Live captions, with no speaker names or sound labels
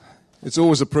It's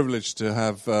always a privilege to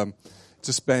have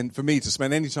to spend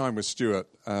any time with Stuart.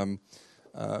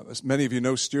 As many of you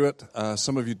know Stuart,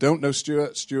 some of you don't know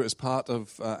Stuart. Stuart is part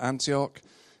of Antioch.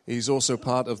 He's also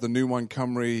part of the New Wine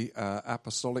Cymru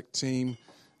apostolic team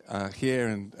here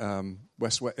in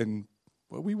West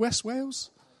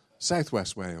Wales?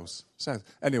 Southwest Wales.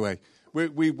 Anyway,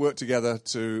 we work together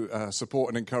to support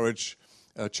and encourage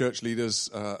church leaders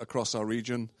across our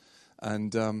region.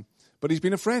 But he's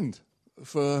been a friend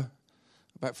for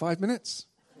about 5 minutes.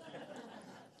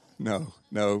 No.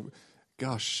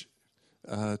 Gosh,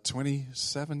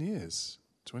 27 years,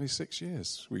 26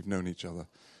 years we've known each other.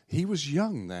 He was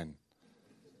young then.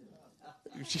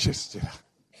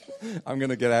 I'm going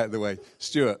to get out of the way.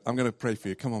 Stuart, I'm going to pray for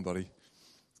you. Come on, buddy.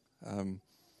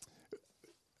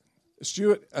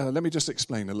 Stuart, let me just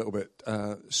explain a little bit.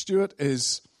 Stuart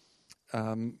has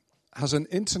an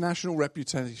international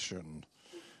reputation.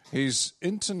 He's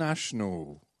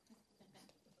international.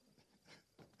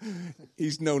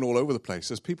 He's known all over the place.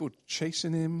 There's people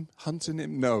chasing him, hunting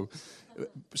him. No,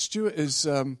 Stuart has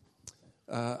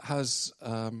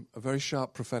a very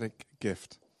sharp prophetic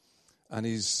gift, and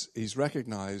he's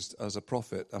recognized as a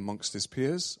prophet amongst his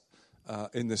peers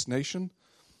in this nation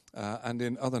and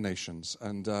in other nations.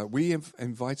 And we have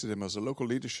invited him as a local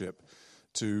leadership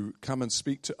to come and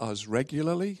speak to us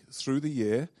regularly through the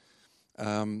year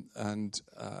and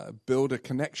build a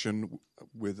connection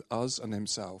with us and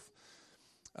himself.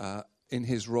 In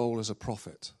his role as a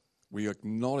prophet. We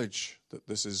acknowledge that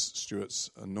this is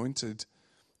Stuart's anointed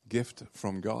gift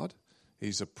from God. He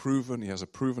has a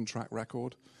proven track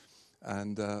record.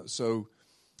 And so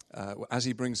as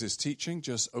he brings his teaching,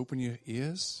 just open your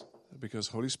ears, because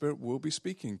Holy Spirit will be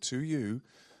speaking to you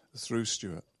through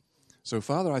Stuart. So,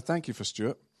 Father, I thank you for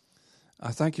Stuart.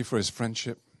 I thank you for his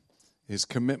friendship, his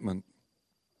commitment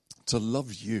to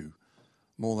love you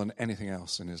more than anything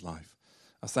else in his life.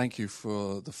 I thank you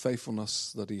for the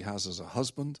faithfulness that he has as a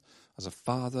husband, as a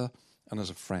father, and as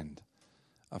a friend.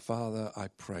 Father, I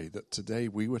pray that today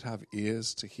we would have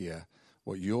ears to hear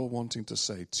what you're wanting to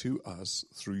say to us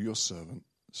through your servant,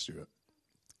 Stuart.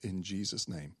 In Jesus'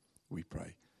 name we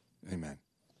pray. Amen.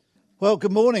 Well,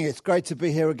 good morning. It's great to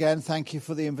be here again. Thank you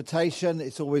for the invitation.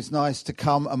 It's always nice to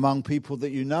come among people that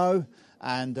you know.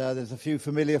 And there's a few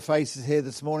familiar faces here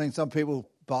this morning. Some people,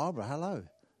 Barbara, hello.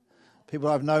 People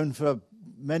I've known for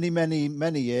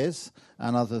many years,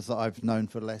 and others that I've known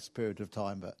for less period of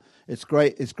time. But it's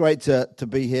great to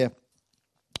be here.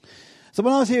 So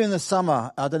when I was here in the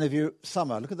summer, I don't know if you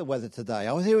look at the weather today.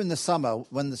 I was here in the summer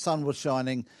when the sun was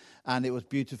shining and it was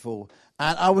beautiful.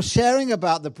 And I was sharing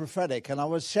about the prophetic, and I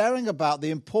was sharing about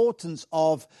the importance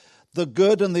of the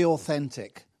good and the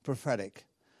authentic prophetic.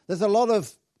 There's a lot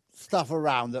of stuff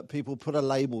around that people put a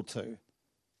label to,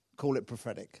 call it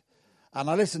prophetic. And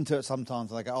I listen to it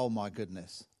sometimes and I go, oh my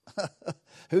goodness,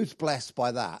 who's blessed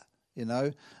by that, you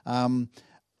know?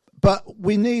 But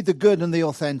we need the good and the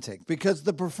authentic, because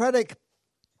the prophetic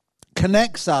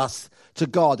connects us to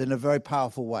God in a very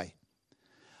powerful way.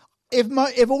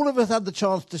 If all of us had the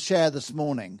chance to share this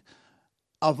morning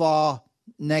of our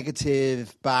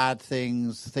negative, bad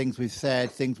things we've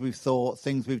said, things we've thought,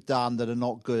 things we've done that are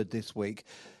not good this week,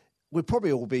 we'd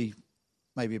probably all be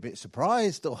maybe a bit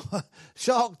surprised or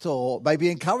shocked or maybe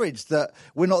encouraged that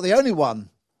we're not the only one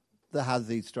that has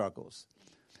these struggles.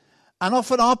 And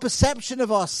often our perception of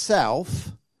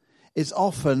ourselves is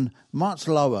often much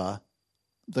lower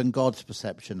than God's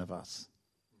perception of us.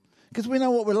 Because we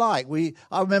know what we're like.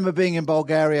 I remember being in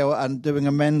Bulgaria and doing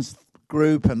a men's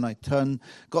group, and I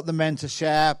got the men to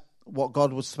share what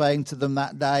God was saying to them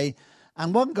that day.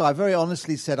 And one guy very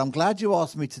honestly said, I'm glad you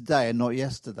asked me today and not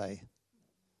yesterday,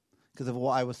 because of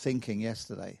what I was thinking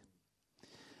yesterday.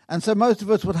 And so most of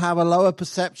us would have a lower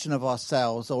perception of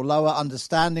ourselves, or lower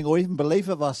understanding or even belief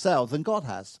of ourselves than God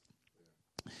has.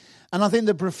 And I think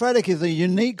the prophetic is a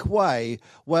unique way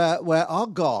where our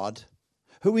God,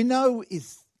 who we know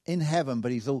is in heaven,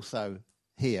 but he's also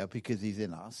here because he's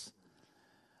in us,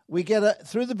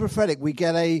 through the prophetic, we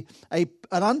get an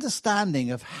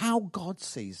understanding of how God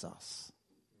sees us.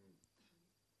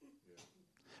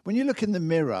 When you look in the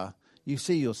mirror, you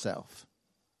see yourself.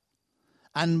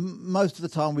 And most of the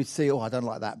time we see, I don't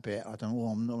like that bit.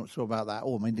 I'm not sure about that.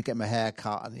 I need to get my hair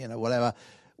cut, and whatever.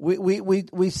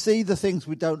 We see the things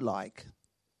we don't like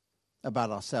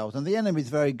about ourselves. And the enemy is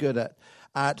very good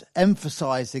at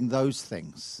emphasizing those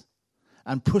things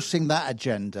and pushing that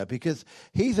agenda, because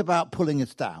he's about pulling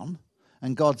us down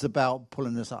and God's about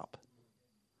pulling us up.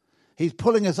 He's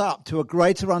pulling us up to a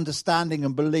greater understanding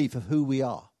and belief of who we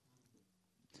are.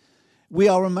 We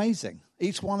are amazing.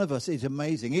 Each one of us is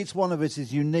amazing. Each one of us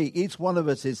is unique. Each one of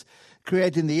us is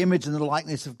created in the image and the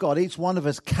likeness of God. Each one of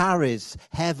us carries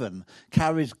heaven,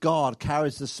 carries God,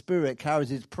 carries the Spirit, carries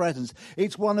his presence.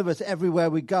 Each one of us, everywhere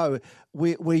we go,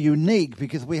 we're unique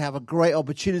because we have a great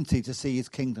opportunity to see his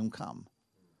kingdom come.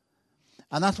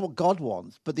 And that's what God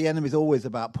wants. But the enemy is always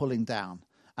about pulling down.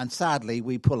 And sadly,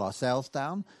 we pull ourselves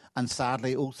down. And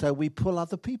sadly, also, we pull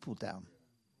other people down.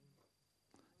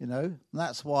 And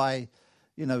that's why,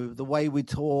 the way we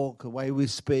talk, the way we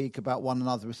speak about one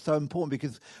another is so important,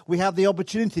 because we have the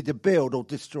opportunity to build or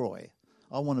destroy.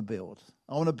 I want to build.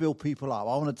 I want to build people up.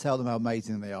 I want to tell them how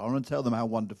amazing they are. I want to tell them how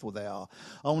wonderful they are.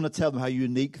 I want to tell them how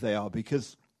unique they are,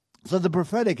 because so the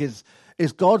prophetic is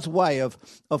God's way of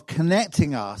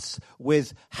connecting us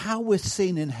with how we're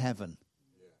seen in heaven.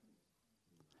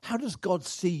 How does God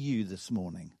see you this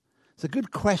morning? It's a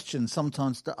good question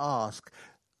sometimes to ask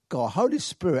God. Holy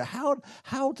Spirit,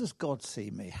 how does God see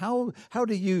me? How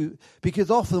do you? Because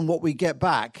often what we get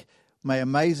back may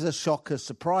amaze us, shock us,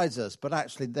 surprise us, but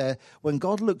actually when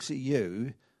God looks at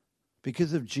you,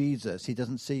 because of Jesus, he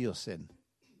doesn't see your sin.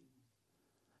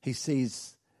 He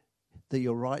sees that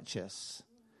you're righteous.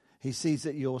 He sees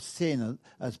that your sin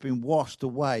has been washed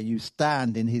away. You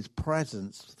stand in his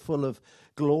presence, full of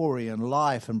glory and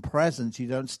life and presence. You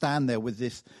don't stand there with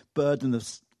this burden of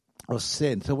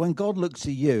sin. So when God looks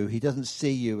at you, he doesn't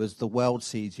see you as the world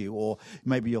sees you, or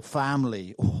maybe your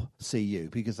family see you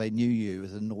because they knew you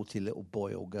as a naughty little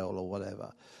boy or girl or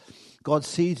whatever. God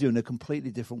sees you in a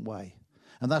completely different way.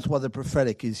 And that's why the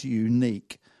prophetic is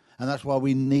unique. And that's why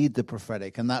we need the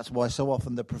prophetic. And that's why so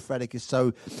often the prophetic is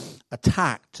so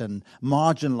attacked and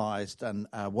marginalized and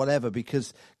whatever,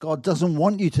 because God doesn't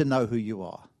want you to know who you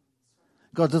are.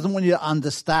 God doesn't want you to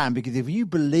understand, because if you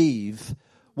believe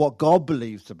what God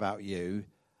believes about you,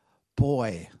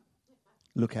 boy,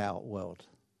 look out, world.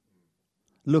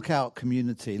 Look out,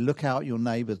 community. Look out, your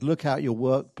neighbors. Look out, your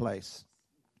workplace.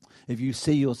 If you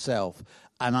see yourself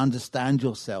and understand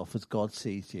yourself as God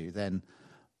sees you, then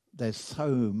there's so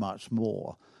much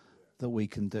more that we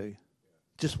can do.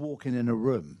 Just walking in a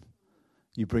room,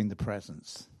 you bring the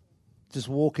presence. Just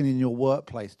walking in your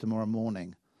workplace tomorrow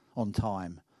morning on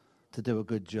time to do a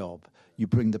good job, you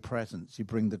bring the presence, you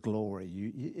bring the glory.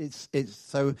 It's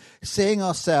so seeing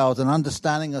ourselves and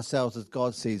understanding ourselves as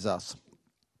God sees us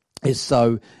is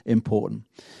so important.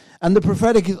 And the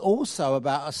prophetic is also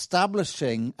about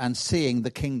establishing and seeing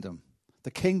the kingdom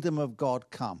of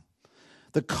God come,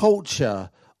 the culture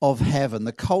of heaven,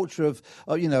 the culture of,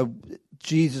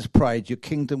 Jesus prayed, your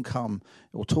kingdom come,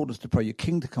 or taught us to pray, your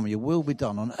kingdom come, your will be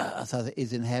done on earth as it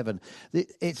is in heaven.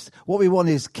 It's what we want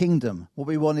is kingdom. What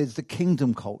we want is the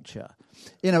kingdom culture.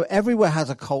 Everywhere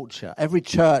has a culture. Every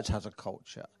church has a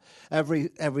culture. Every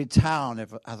town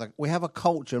we have a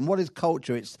culture. And what is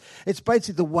culture? It's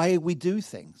basically the way we do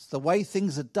things, the way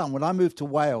things are done. When I moved to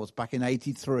Wales back in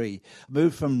 '83, I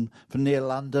moved from near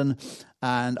London,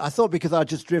 and I thought because I'd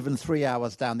just driven 3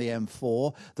 hours down the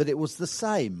M4 that it was the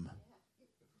same.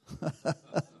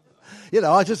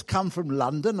 I just come from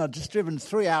London. I've just driven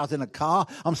 3 hours in a car.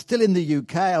 I'm still in the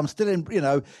UK. I'm still in,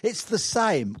 it's the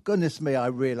same. Goodness me, I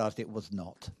realised it was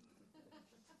not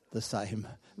the same.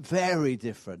 Very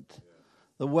different.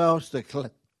 The Welsh, the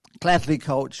Catholic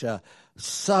culture,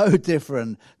 so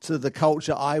different to the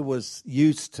culture I was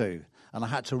used to. And I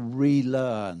had to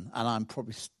relearn, and I'm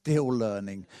probably still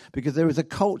learning, because there is a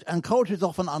culture, and culture is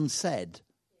often unsaid.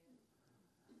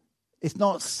 It's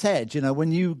not said,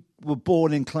 when you were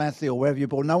born in Clancy or wherever you're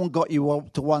born, no one got you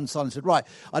to one side and said, right,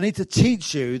 I need to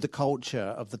teach you the culture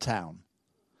of the town.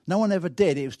 No one ever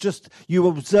did. It was just you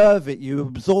observe it, you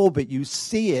absorb it, you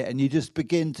see it, and you just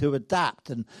begin to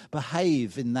adapt and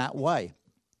behave in that way.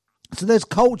 So there's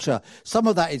culture. Some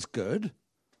of that is good.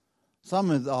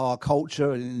 Some of our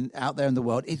culture out there in the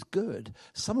world is good.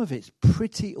 Some of it's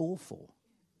pretty awful.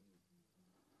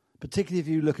 Particularly if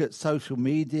you look at social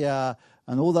media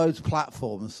and all those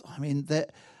platforms, I mean,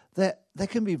 they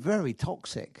can be very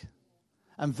toxic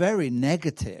and very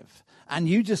negative. And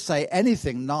you just say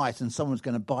anything nice and someone's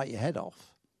going to bite your head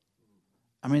off.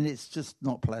 I mean, it's just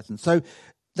not pleasant. So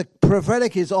the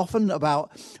prophetic is often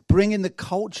about bringing the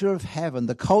culture of heaven,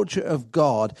 the culture of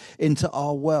God into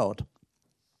our world.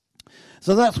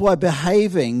 So that's why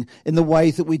behaving in the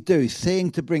ways that we do,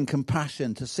 seeing to bring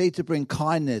compassion, to see to bring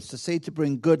kindness, to see to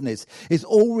bring goodness, is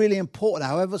all really important,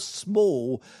 however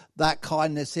small that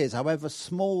kindness is, however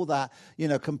small that,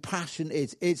 compassion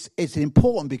is. It's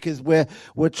important because we're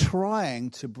trying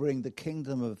to bring the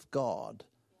kingdom of God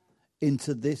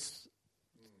into this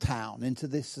town, into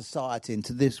this society,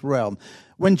 into this realm.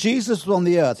 When Jesus was on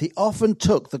the earth, he often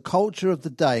took the culture of the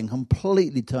day and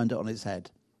completely turned it on its head.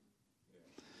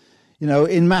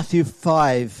 In Matthew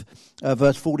 5,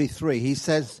 verse 43, he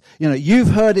says,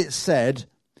 you've heard it said,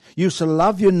 you shall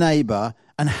love your neighbor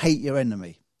and hate your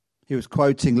enemy. He was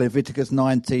quoting Leviticus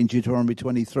 19, Deuteronomy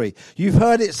 23. You've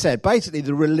heard it said, basically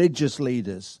the religious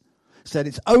leaders said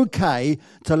it's okay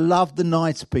to love the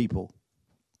nice people.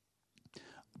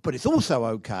 But it's also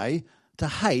okay to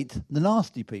hate the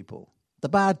nasty people, the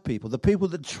bad people, the people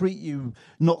that treat you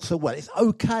not so well. It's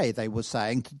okay, they were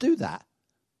saying, to do that.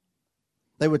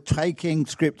 They were taking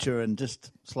scripture and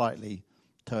just slightly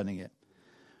turning it.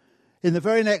 In the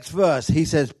very next verse, he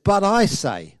says, but I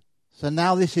say. So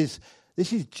now this is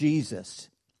Jesus.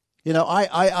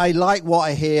 I like what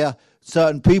I hear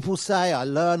certain people say. I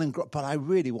learn and grow, but I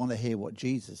really want to hear what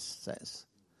Jesus says,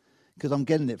 because I'm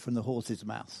getting it from the horse's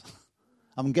mouth.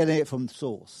 I'm getting it from the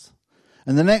source.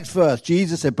 And the next verse,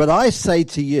 Jesus said, but I say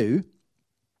to you,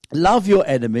 love your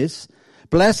enemies,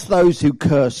 bless those who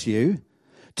curse you,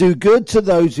 do good to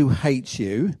those who hate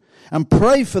you, and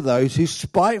pray for those who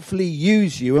spitefully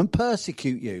use you and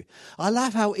persecute you. I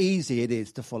love how easy it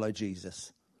is to follow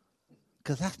Jesus,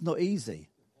 because that's not easy.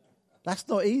 That's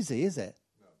not easy, is it?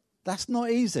 That's not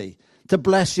easy. To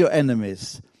bless your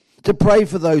enemies, to pray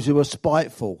for those who are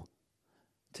spiteful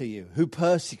to you, who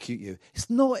persecute you. It's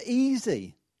not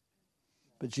easy.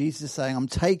 But Jesus is saying, I'm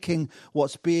taking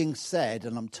what's being said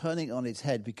and I'm turning it on its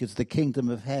head, because the kingdom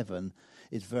of heaven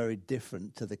is very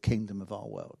different to the kingdom of our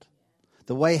world.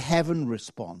 The way heaven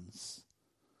responds,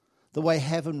 the way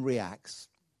heaven reacts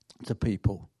to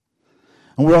people.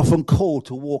 And we're often called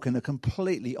to walk in a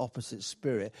completely opposite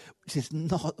spirit, which is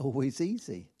not always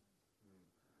easy.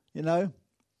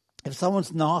 If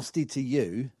someone's nasty to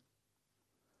you,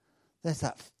 there's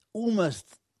that almost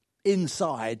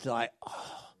inside, like,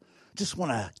 just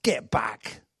want to get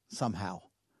back somehow.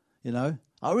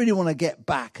 I really want to get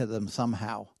back at them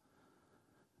somehow.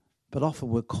 But often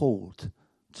we're called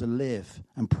to live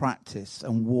and practice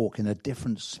and walk in a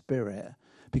different spirit,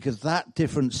 because that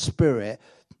different spirit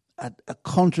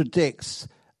contradicts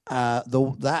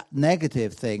that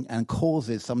negative thing and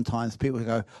causes sometimes people to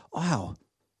go, wow,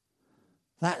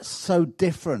 that's so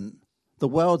different. The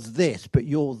world's this, but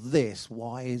you're this.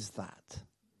 Why is that?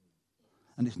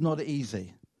 And it's not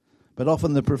easy. But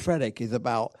often the prophetic is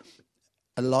about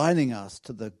aligning us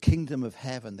to the kingdom of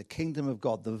heaven, the kingdom of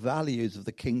God, the values of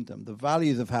the kingdom, the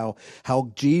values of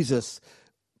how Jesus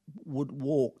would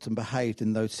walk and behaved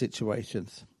in those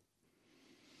situations.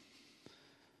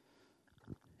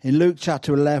 In Luke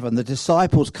chapter 11, the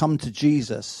disciples come to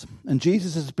Jesus, and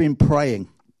Jesus has been praying,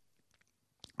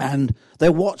 and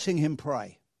they're watching him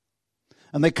pray.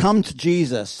 And they come to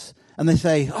Jesus, and they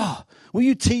say, will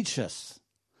you teach us?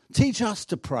 Teach us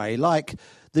to pray like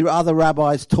the other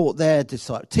rabbis taught their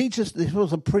disciples. Teach us. This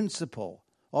was a principle.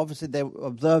 Obviously, they were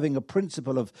observing a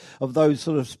principle of those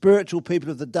sort of spiritual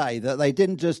people of the day, that they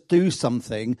didn't just do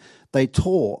something, they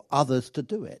taught others to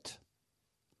do it.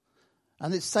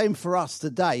 And it's the same for us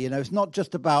today. It's not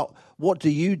just about what do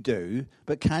you do,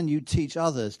 but can you teach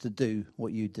others to do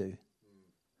what you do?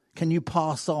 Can you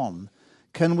pass on?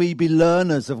 Can we be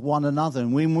learners of one another?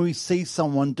 And when we see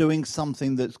someone doing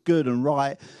something that's good and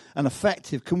right and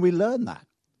effective, can we learn that?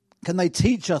 Can they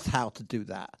teach us how to do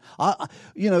that?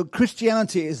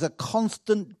 Christianity is a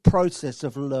constant process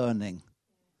of learning.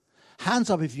 Hands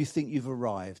up if you think you've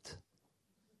arrived.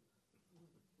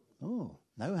 Oh,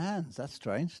 no hands. That's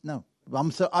strange. No.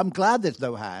 I'm glad there's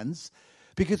no hands,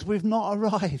 because we've not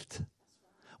arrived.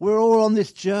 We're all on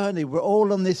this journey. We're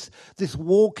all on this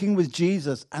walking with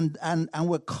Jesus, and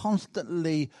we're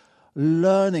constantly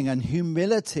learning. And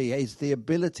humility is the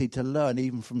ability to learn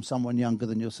even from someone younger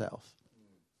than yourself,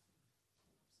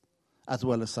 as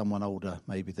well as someone older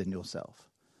maybe than yourself.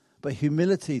 But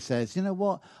humility says, you know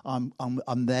what?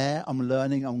 I'm there. I'm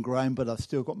learning. I'm growing, but I've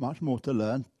still got much more to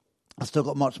learn. I've still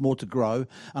got much more to grow,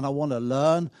 and I want to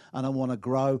learn, and I want to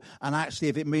grow. And actually,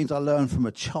 if it means I learn from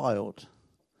a child,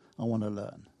 I want to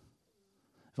learn.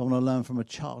 If I want to learn from a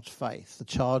child's faith, the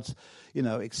child's,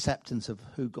 acceptance of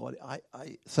who God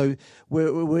is. So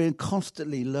we're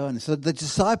constantly learning. So the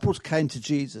disciples came to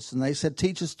Jesus, and they said,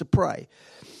 teach us to pray.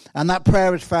 And that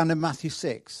prayer is found in Matthew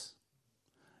 6.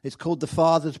 It's called the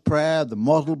Father's Prayer, the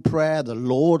Model Prayer, the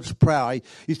Lord's Prayer. I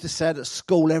used to say it at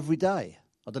school every day.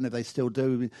 I don't know if they still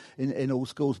do in all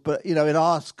schools, but, in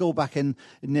our school back in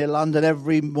near London,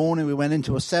 every morning we went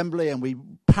into assembly and we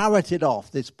parroted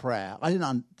off this prayer. I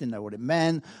didn't know what it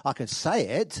meant. I could say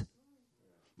it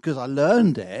because I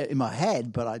learned it in my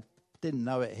head, but I didn't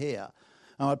know it here.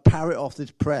 And I'd parrot off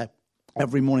this prayer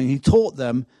every morning. He taught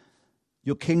them,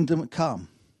 your kingdom come.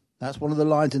 That's one of the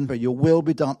lines in the prayer. Your will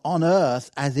be done on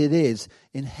earth as it is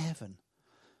in heaven.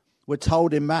 We're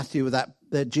told in Matthew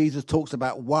that Jesus talks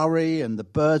about worry and the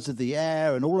birds of the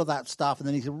air and all of that stuff. And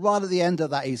then he said, right at the end of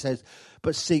that, he says,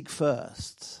 but seek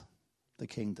first the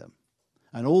kingdom.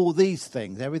 And all these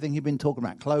things, everything you've been talking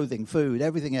about, clothing, food,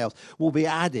 everything else, will be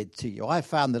added to you. I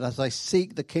found that as I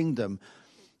seek the kingdom,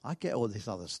 I get all this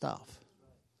other stuff.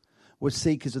 We're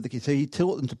seekers of the kingdom. So he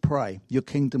taught them to pray, your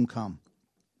kingdom come.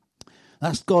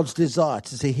 That's God's desire,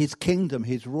 to see his kingdom,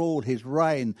 his rule, his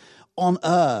reign on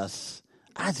earth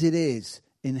as it is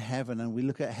in heaven. And we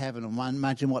look at heaven and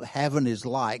imagine what heaven is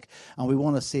like, and we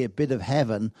want to see a bit of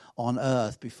heaven on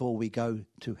earth before we go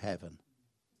to heaven.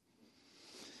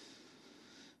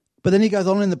 But then he goes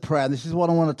on in the prayer, and this is what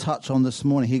I want to touch on this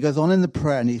morning. He goes on in the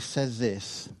prayer and he says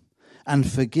this, and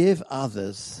forgive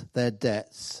others their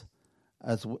debts,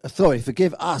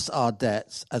 forgive us our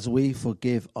debts as we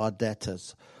forgive our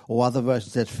debtors. Or other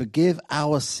versions said, forgive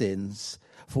our sins,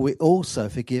 for we also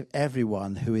forgive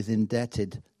everyone who is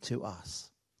indebted to us.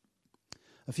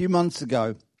 A few months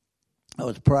ago, I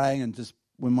was praying and just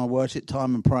with my worship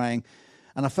time and praying,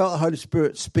 and I felt the Holy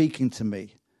Spirit speaking to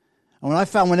me. And when I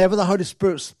found whenever the Holy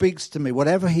Spirit speaks to me,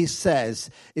 whatever he says,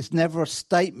 it's never a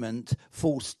statement,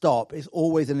 full stop. It's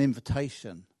always an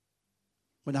invitation.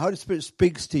 When the Holy Spirit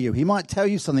speaks to you, he might tell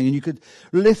you something and you could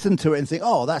listen to it and think,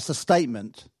 oh, that's a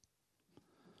statement.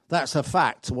 That's a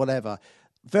fact, whatever.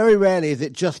 Very rarely is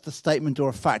it just a statement or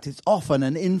a fact. It's often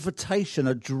an invitation,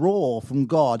 a draw from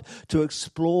God to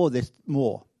explore this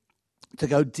more, to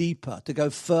go deeper, to go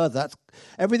further. That's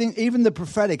everything, even the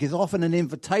prophetic, is often an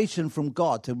invitation from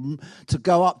God to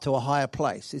go up to a higher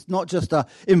place. It's not just an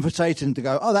invitation to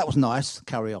go, oh, that was nice,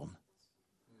 carry on.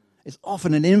 It's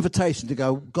often an invitation to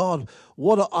go, God,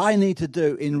 what do I need to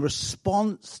do in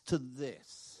response to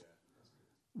this?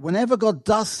 Whenever God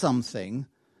does something,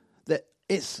 that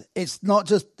it's not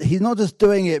just, he's not just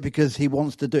doing it because he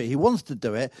wants to do it. He wants to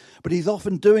do it, but he's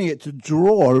often doing it to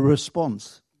draw a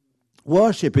response.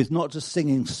 Worship is not just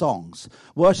singing songs.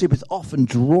 Worship is often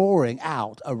drawing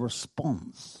out a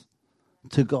response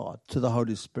to God, to the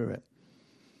Holy Spirit.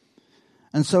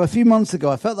 And so a few months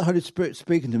ago, I felt the Holy Spirit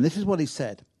speaking to me. This is what he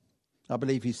said. I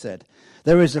believe he said,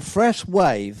 there is a fresh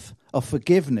wave of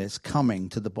forgiveness coming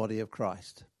to the body of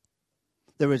Christ.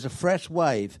 There is a fresh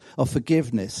wave of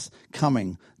forgiveness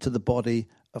coming to the body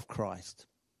of Christ.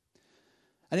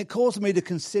 And it caused me to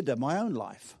consider my own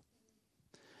life.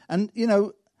 And, you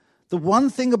know, the one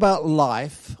thing about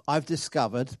life I've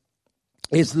discovered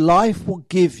is life will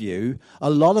give you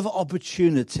a lot of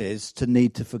opportunities to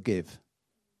need to forgive.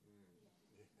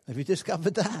 Have you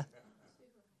discovered that?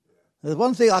 There's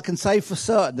one thing I can say for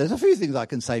certain. There's a few things I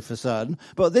can say for certain,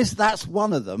 but that's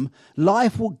one of them.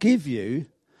 Life will give you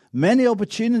many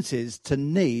opportunities to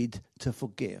need to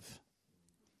forgive.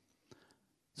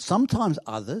 Sometimes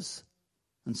others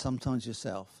and sometimes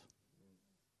yourself.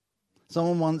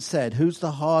 Someone once said, who's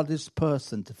the hardest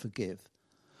person to forgive?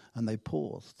 And they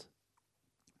paused.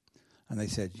 And they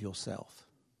said, yourself.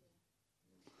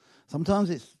 Sometimes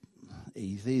it's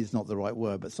easy, is not the right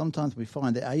word, but sometimes we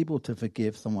find it able to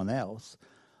forgive someone else,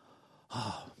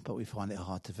 but we find it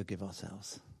hard to forgive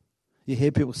ourselves. You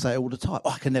hear people say all the time,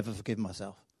 I can never forgive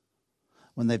myself.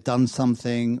 When they've done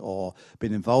something or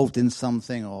been involved in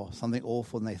something or something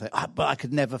awful, and they say, but I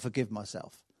could never forgive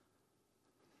myself.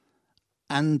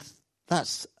 And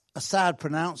that's a sad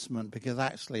pronouncement, because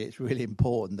actually it's really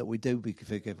important that we do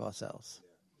forgive ourselves.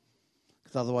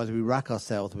 Because otherwise we rack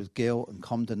ourselves with guilt and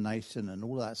condemnation and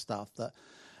all that stuff that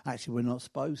actually we're not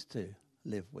supposed to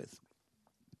live with.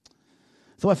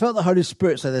 So I felt the Holy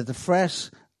Spirit say there's a fresh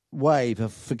wave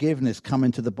of forgiveness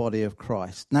coming to the body of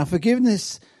Christ. Now,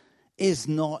 forgiveness is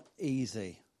not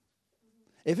easy.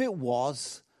 If it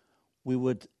was, we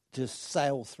would just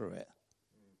sail through it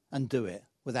and do it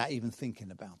without even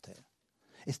thinking about it.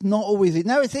 It's not always easy.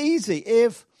 No, it's easy.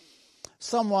 If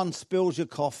someone spills your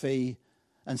coffee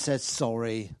and says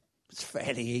sorry, it's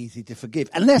fairly easy to forgive.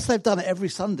 Unless they've done it every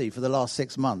Sunday for the last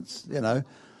 6 months, you know.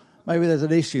 Maybe there's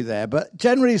an issue there. But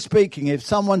generally speaking, if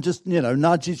someone just,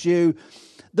 nudges you,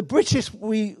 the British,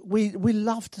 we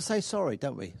love to say sorry,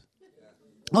 don't we?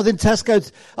 I was in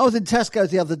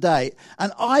Tesco's the other day,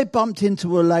 and I bumped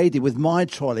into a lady with my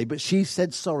trolley, but she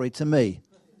said sorry to me.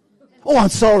 Oh, I'm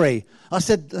sorry. I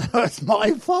said, it's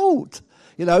my fault.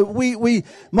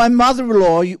 My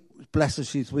mother-in-law, bless her,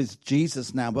 she's with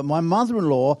Jesus now, but my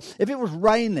mother-in-law, if it was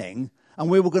raining and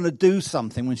we were going to do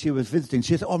something when she was visiting,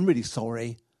 she said, I'm really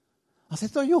sorry. I said,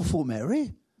 it's not your fault,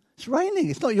 Mary. It's raining.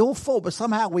 It's not your fault, but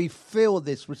somehow we feel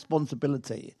this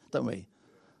responsibility, don't we,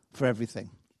 for everything.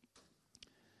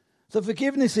 So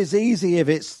forgiveness is easy if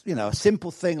it's, a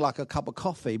simple thing like a cup of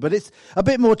coffee, but it's a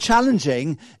bit more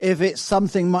challenging if it's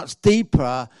something much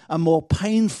deeper and more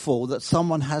painful that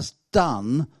someone has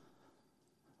done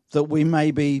that we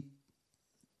maybe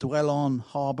dwell on,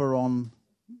 harbour on,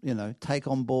 take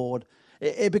on board.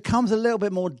 It becomes a little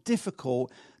bit more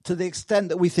difficult to the extent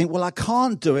that we think, well, I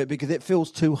can't do it because it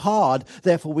feels too hard,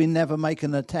 therefore we never make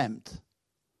an attempt.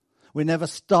 We never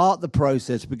start the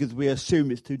process because we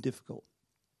assume it's too difficult.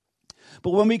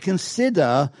 But when we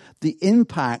consider the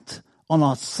impact on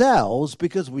ourselves,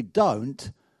 because we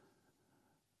don't,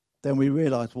 then we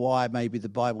realize why maybe the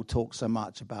Bible talks so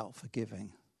much about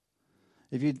forgiving.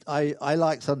 I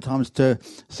like sometimes to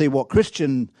see what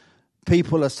Christian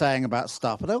people are saying about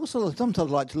stuff, but I also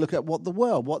sometimes like to look at what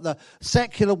the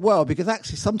secular world, because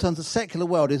actually sometimes the secular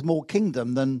world is more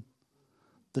kingdom than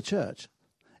the church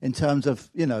in terms of,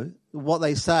 what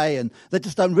they say, and they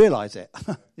just don't realize it,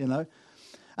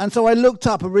 And so I looked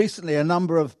up recently a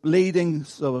number of leading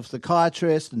sort of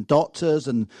psychiatrists and doctors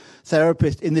and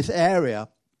therapists in this area,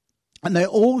 and they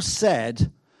all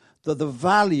said that the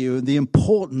value and the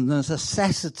importance and the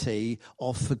necessity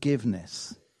of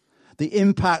forgiveness, the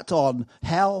impact on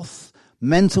health,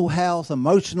 mental health,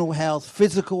 emotional health,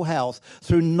 physical health,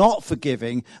 through not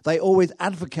forgiving, they always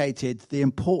advocated the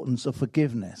importance of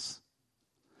forgiveness.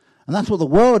 And that's what the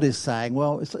world is saying.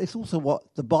 Well, it's also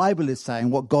what the Bible is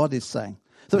saying, what God is saying.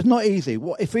 So it's not easy.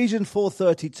 Ephesians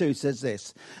 4:32 says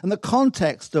this. And the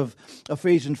context of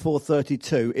Ephesians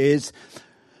 4:32 is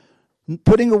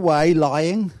putting away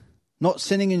lying, not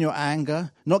sinning in your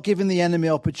anger, not giving the enemy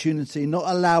opportunity, not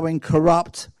allowing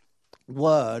corrupt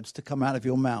words to come out of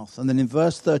your mouth. And then in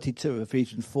verse 32 of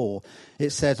Ephesians 4, it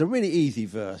says a really easy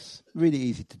verse, really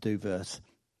easy to do verse.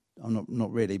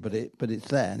 Not really, but it's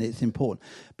there and it's important.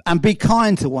 And be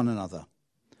kind to one another,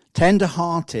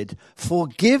 tender-hearted,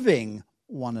 forgiving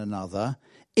one another,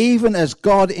 even as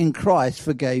God in Christ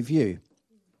forgave you.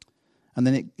 And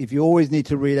then if you always need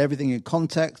to read everything in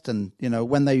context, and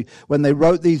when they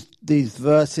wrote these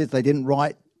verses,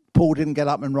 Paul didn't get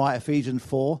up and write Ephesians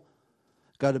 4,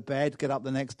 go to bed, get up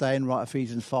the next day and write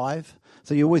Ephesians 5.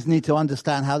 So you always need to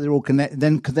understand how they're all connected.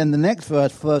 Then the next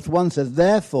verse 1 says,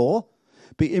 therefore,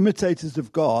 be imitators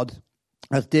of God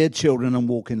as dear children and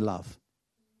walk in love.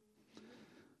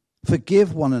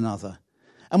 Forgive one another.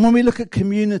 And when we look at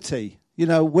community,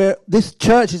 this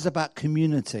church is about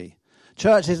community.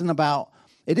 Church it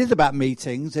is about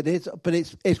meetings, but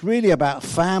it's really about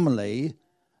family,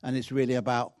 and it's really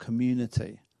about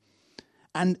community.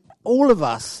 And all of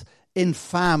us in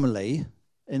family,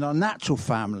 in our natural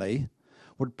family,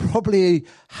 would probably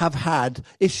have had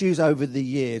issues over the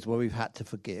years where we've had to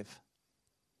forgive.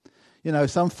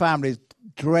 Some families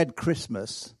dread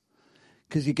Christmas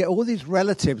because you get all these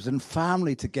relatives and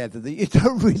family together that you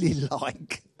don't really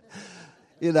like,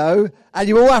 and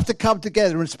you all have to come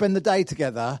together and spend the day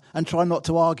together and try not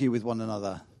to argue with one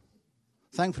another.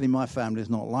 Thankfully, my family is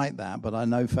not like that, but I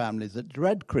know families that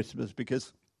dread Christmas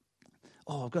because,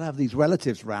 I've got to have these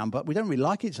relatives round, but we don't really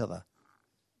like each other.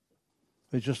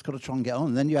 We've just got to try and get on.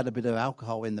 And then you had a bit of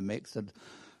alcohol in the mix, and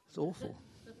it's awful.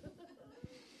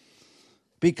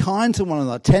 Be kind to one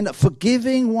another,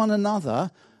 forgiving one another.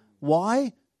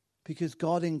 Why? Because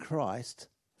God in Christ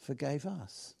forgave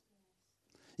us.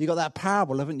 You got that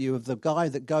parable, haven't you, of the guy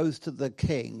that goes to the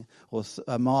king or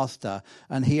a master,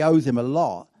 and he owes him a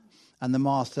lot, and the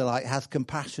master has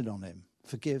compassion on him,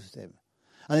 forgives him.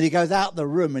 And then he goes out the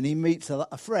room and he meets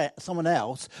a friend, someone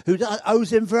else who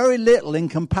owes him very little in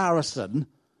comparison.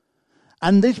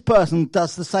 And this person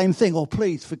does the same thing.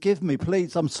 Please forgive me,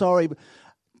 please, I'm sorry.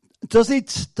 Does he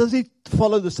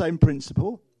follow the same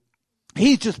principle?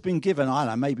 He's just been given, I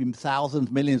don't know, maybe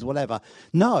thousands, millions, whatever.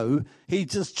 No, he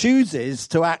just chooses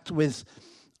to act with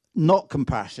not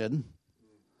compassion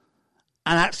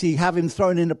and actually have him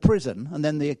thrown into prison. And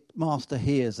then the master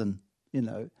hears and,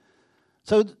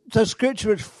 So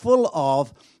Scripture is full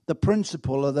of the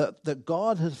principle that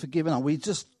God has forgiven us. We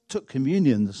just took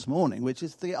communion this morning, which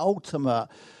is the ultimate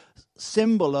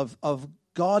symbol of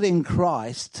God in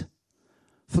Christ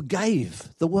forgave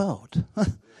the world.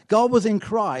 God was in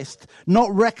Christ,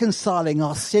 not reconciling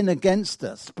our sin against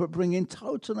us, but bringing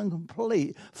total and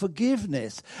complete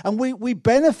forgiveness. And we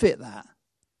benefit that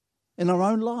in our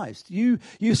own lives. You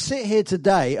sit here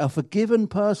today a forgiven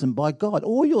person by God.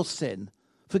 All your sin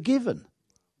forgiven.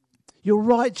 You're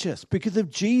righteous because of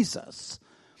Jesus.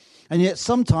 And yet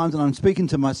sometimes, and I'm speaking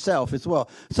to myself as well,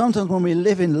 sometimes when we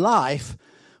live in life,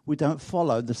 we don't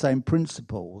follow the same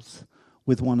principles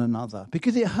with one another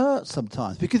because it hurts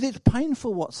sometimes, because it's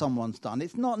painful what someone's done.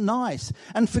 It's not nice.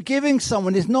 And forgiving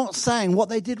someone is not saying what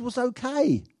they did was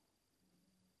okay.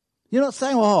 You're not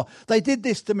saying, oh, they did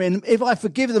this to me, and if I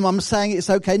forgive them, I'm saying it's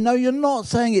okay. No, you're not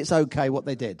saying it's okay what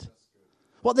they did.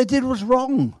 What they did was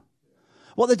wrong.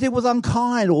 What they did was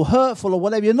unkind or hurtful or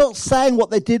whatever. You're not saying what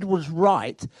they did was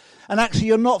right. And actually,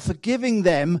 you're not forgiving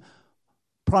them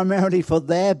primarily for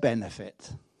their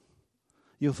benefit.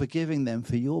 You're forgiving them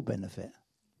for your benefit,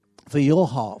 for your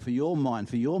heart, for your mind,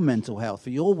 for your mental health, for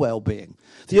your well-being.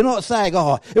 So you're not saying,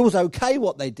 oh, it was okay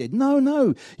what they did.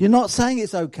 No, you're not saying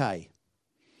it's okay.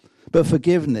 But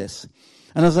forgiveness.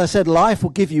 And as I said, life will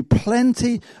give you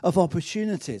plenty of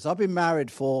opportunities. I've been married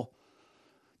for,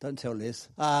 don't tell Liz,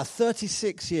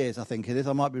 36 years, I think it is.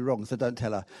 I might be wrong, so don't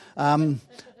tell her.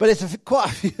 But it's quite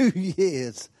a few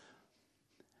years.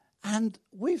 And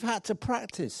we've had to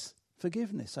practice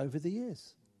forgiveness over the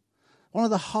years. One of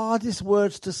the hardest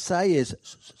words to say is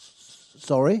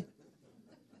sorry,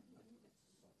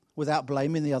 without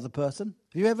blaming the other person.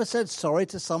 Have you ever said sorry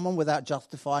to someone without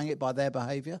justifying it by their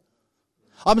behavior?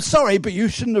 I'm sorry, but you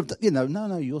shouldn't have,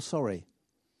 no, you're sorry.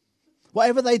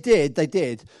 Whatever they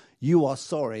did. You are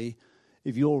sorry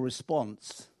if your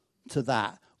response to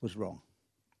that was wrong.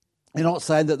 You're not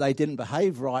saying that they didn't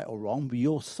behave right or wrong, but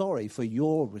you're sorry for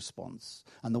your response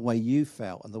and the way you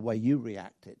felt and the way you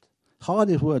reacted.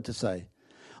 Hardest word to say.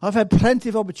 I've had plenty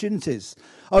of opportunities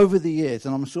over the years,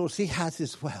 and I'm sure she has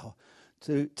as well,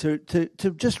 to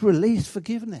just release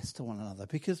forgiveness to one another,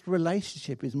 because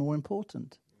relationship is more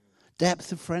important.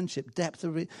 Depth of friendship,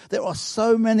 there are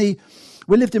so many.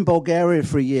 We lived in Bulgaria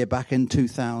for a year back in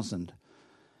 2000.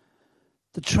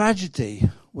 The tragedy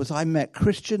was I met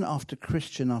Christian after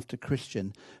Christian after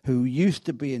Christian who used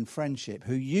to be in friendship,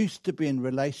 who used to be in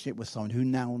relationship with someone who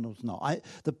now was not.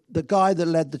 The guy that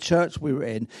led the church we were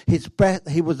in, he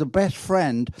was the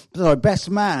best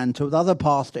man to the other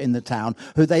pastor in the town,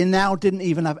 who they now didn't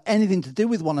even have anything to do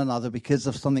with one another because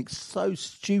of something so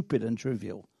stupid and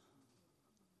trivial.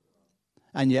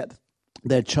 And yet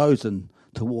they're chosen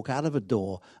to walk out of a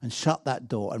door and shut that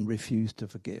door and refuse to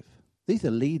forgive. These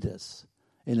are leaders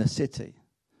in a city.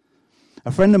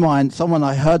 A friend of mine,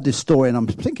 I heard this story, and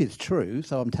I think it's true,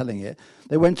 so I'm telling it.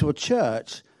 They went to a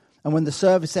church, and when the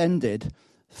service ended,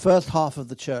 the first half of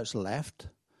the church left,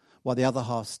 while the other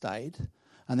half stayed.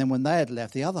 And then when they had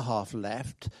left, the other half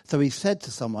left. So he said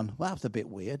to someone, well, that was a bit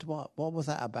weird. What was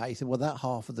that about? He said, well, that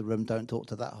half of the room don't talk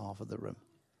to that half of the room.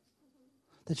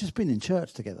 They've just been in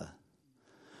church together.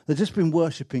 They've just been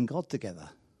worshipping God together.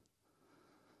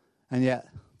 And yet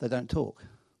they don't talk.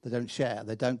 They don't share.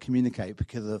 They don't communicate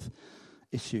because of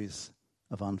issues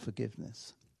of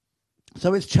unforgiveness.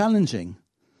 So it's challenging,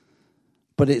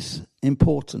 but it's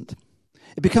important.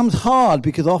 It becomes hard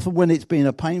because often when it's been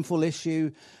a painful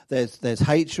issue, there's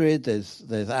hatred,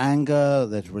 there's anger,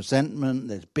 there's resentment,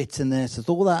 there's bitterness, there's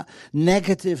all that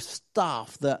negative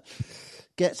stuff that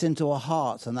gets into our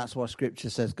hearts, and that's why Scripture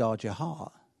says guard your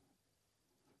heart.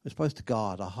 We're supposed to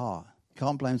guard our heart. You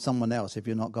can't blame someone else if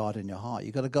you're not guarding your heart.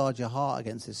 You've got to guard your heart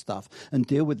against this stuff and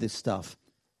deal with this stuff.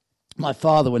 My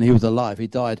father, when he was alive, he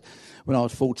died when I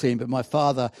was 14, but my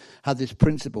father had this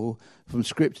principle from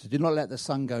Scripture: do not let the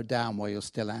sun go down while you're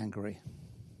still angry.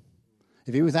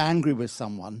 If he was angry with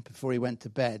someone before he went to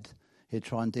bed, he'd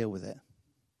try and deal with it.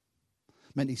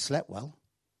 It meant he slept well,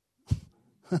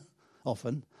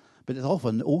 often, but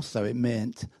it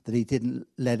meant that he didn't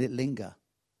let it linger.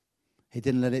 He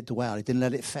didn't let it dwell. He didn't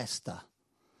let it fester.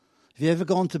 Have you ever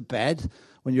gone to bed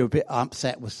when you're a bit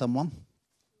upset with someone?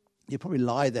 You probably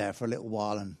lie there for a little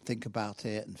while and think about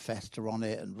it and fester on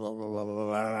it and blah, blah, blah, blah,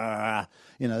 blah.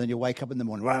 Then you wake up in the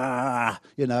morning, and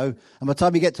by the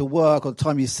time you get to work or the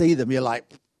time you see them, you're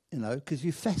like, because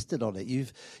you've festered on it.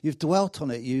 You've dwelt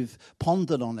on it. You've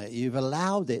pondered on it. You've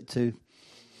allowed it to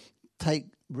take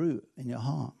root in your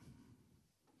heart.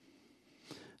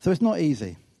 So it's not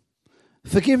easy.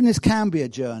 Forgiveness can be a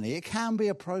journey. It can be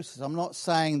a process. I'm not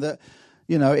saying that,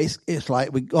 it's like,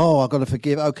 I've got to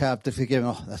forgive. Okay, I've to forgive.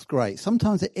 Oh, that's great.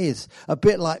 Sometimes it is a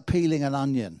bit like peeling an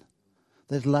onion.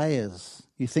 There's layers.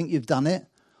 You think you've done it.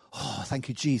 Oh, thank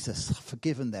you, Jesus. I've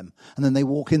forgiven them. And then they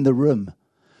walk in the room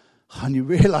and you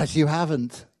realize you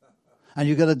haven't. And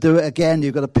you've got to do it again.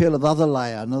 You've got to peel another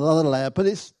layer and another layer. But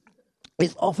it's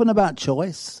often about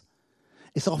choice.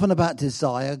 It's often about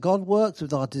desire. God works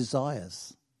with our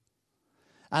desires.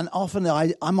 And often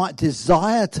I might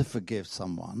desire to forgive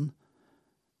someone,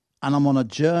 and I'm on a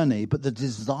journey, but the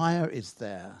desire is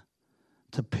there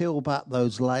to peel back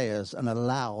those layers and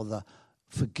allow the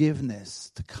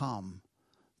forgiveness to come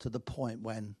to the point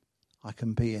when I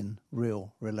can be in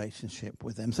real relationship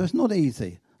with them. So it's not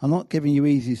easy. I'm not giving you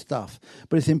easy stuff,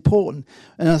 but it's important.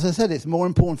 And as I said, it's more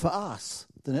important for us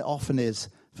than it often is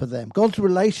for them. God's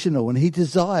relational, and he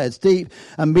desires deep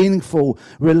and meaningful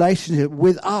relationship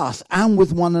with us and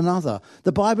with one another.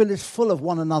 The Bible is full of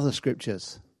one another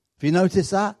scriptures. Have you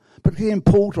noticed that? Particularly in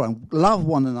Paul's one, love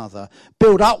one another,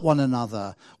 build up one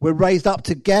another. We're raised up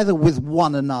together with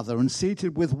one another and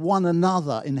seated with one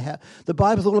another in heaven. The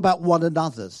Bible's all about one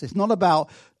another's. It's not about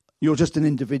you're just an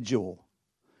individual.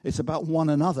 It's about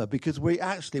one another, because we're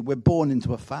born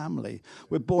into a family.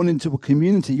 We're born into a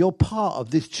community. You're part of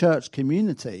this church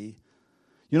community.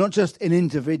 You're not just an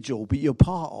individual, but you're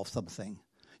part of something.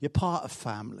 You're part of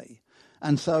family.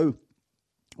 And so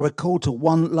we're called to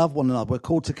love one another. We're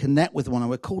called to connect with one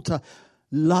another. We're called to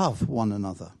love one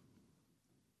another.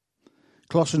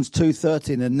 Colossians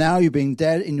 2:13, and now you being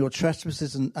dead in your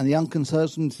trespasses and the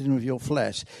uncircumcision of your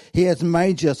flesh, he has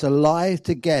made us alive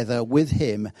together with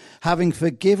him, having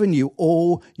forgiven you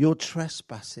all your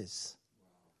trespasses.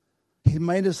 He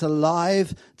made us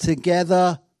alive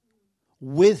together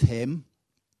with him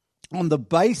on the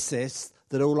basis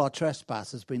that all our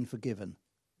trespass has been forgiven.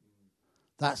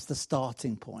 That's the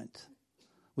starting point.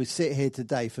 We sit here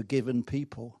today forgiven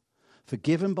people,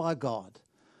 forgiven by God.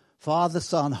 Father,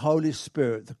 Son, Holy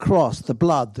Spirit, the cross, the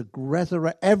blood, the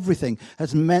resurrection, everything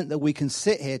has meant that we can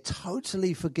sit here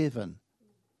totally forgiven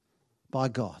by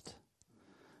God.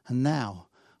 And now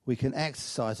we can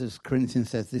exercise, as Corinthians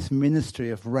says, this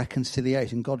ministry of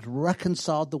reconciliation. God's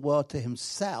reconciled the world to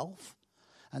himself,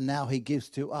 and now he gives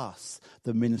to us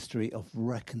the ministry of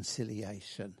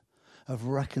reconciliation, of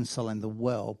reconciling the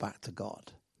world back to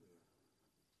God.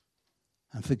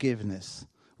 And forgiveness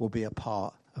will be a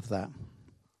part of that.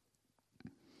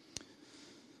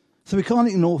 So we can't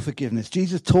ignore forgiveness.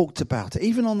 Jesus talked about it.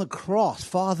 Even on the cross,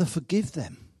 Father, forgive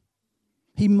them.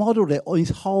 He modeled it on his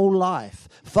whole life.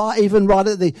 Even right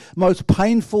at the most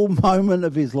painful moment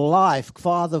of his life,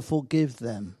 Father, forgive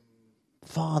them.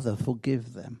 Father,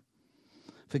 forgive them.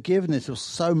 Forgiveness was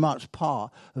so much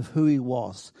part of who he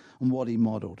was and what he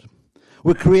modeled.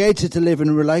 We're created to live in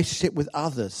a relationship with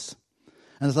others.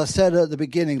 And as I said at the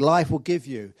beginning, life will give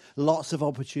you lots of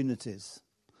opportunities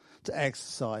to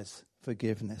exercise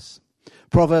forgiveness.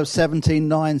 Proverbs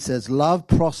 17:9 says, love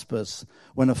prospers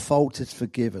when a fault is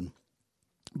forgiven,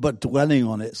 but dwelling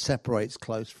on it separates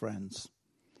close friends.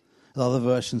 Another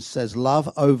version says,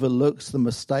 love overlooks the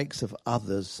mistakes of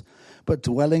others, but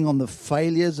dwelling on the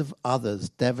failures of others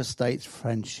devastates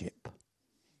friendship.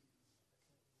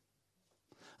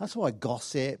 That's why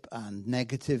gossip and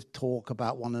negative talk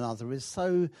about one another is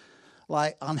so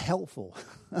unhelpful.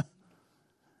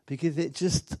 Because it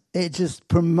just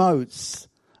promotes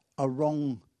a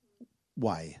wrong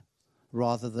way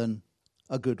rather than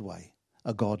a good way,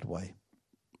 a God way.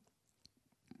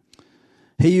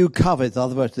 He who covers,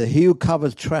 other words, he who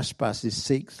covers trespasses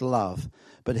seeks love,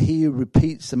 but he who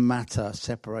repeats the matter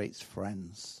separates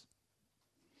friends.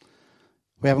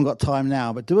 We haven't got time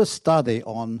now, but do a study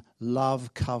on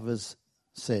love covers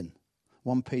sin.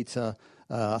 1 Peter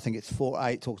I think it's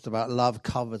 4:8 talks about love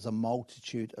covers a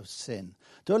multitude of sin.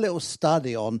 Do a little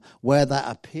study on where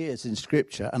that appears in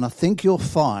Scripture, and I think you'll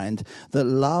find that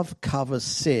love covers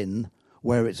sin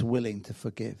where it's willing to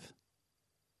forgive.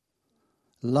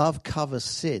 Love covers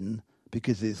sin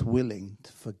because it's willing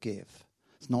to forgive.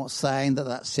 It's not saying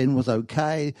that sin was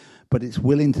okay, but it's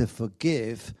willing to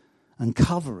forgive and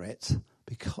cover it.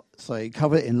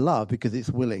 Cover it in love because it's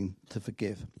willing to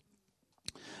forgive.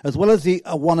 As well as the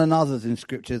one another's in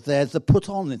Scripture, there's the put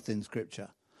on in Scripture.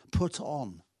 Put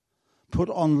on. Put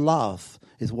on love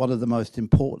is one of the most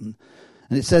important.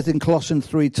 And it says in Colossians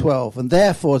 3:12, and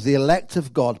therefore as the elect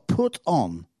of God, put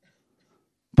on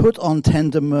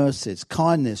tender mercies,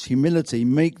 kindness, humility,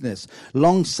 meekness,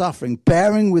 long-suffering,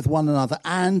 bearing with one another,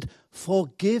 and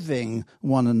forgiving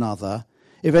one another.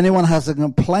 If anyone has a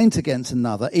complaint against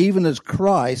another, even as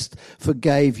Christ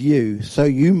forgave you, so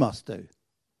you must do.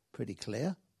 Pretty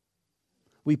clear.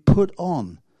 We put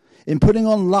on. In putting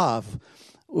on love,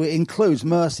 it includes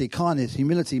mercy, kindness,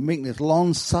 humility, meekness,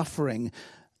 long-suffering,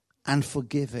 and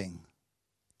forgiving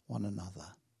one another.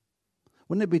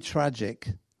 Wouldn't it be tragic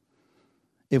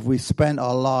if we spent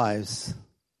our lives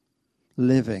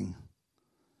living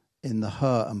in the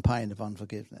hurt and pain of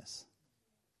unforgiveness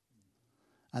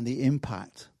and the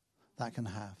impact that can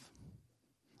have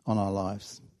on our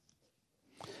lives?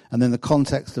 And then the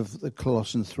context of the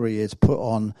Colossians 3 is put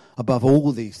on, above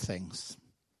all these things,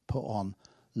 put on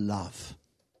love.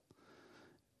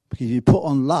 Because if you put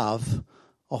on love,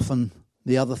 often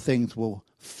the other things will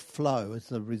flow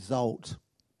as a result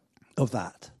of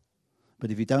that.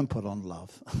 But if you don't put on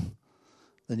love,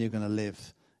 then you're going to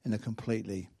live in a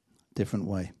completely different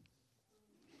way.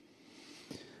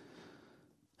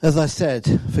 As I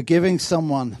said, forgiving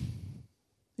someone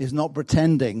is not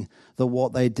pretending that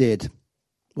what they did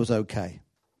was okay.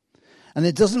 And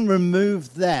it doesn't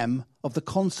remove them of the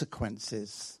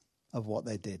consequences of what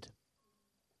they did.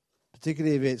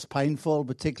 Particularly if it's painful,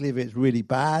 particularly if it's really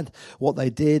bad, what they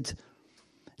did.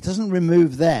 It doesn't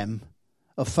remove them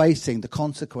of facing the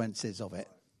consequences of it.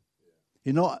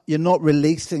 You're not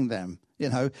releasing them. You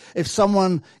know, if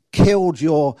someone killed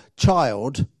your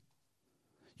child,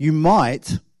 you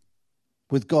might,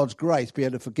 with God's grace, be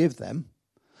able to forgive them,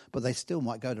 but they still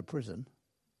might go to prison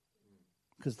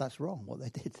because that's wrong, what they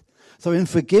did. So in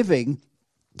forgiving,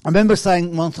 I remember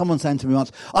someone saying to me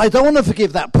once, I don't want to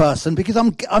forgive that person because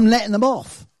I'm letting them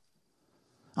off.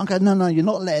 I'm going, no, you're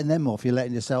not letting them off, you're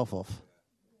letting yourself off.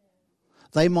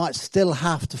 They might still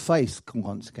have to face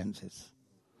consequences,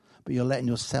 but you're letting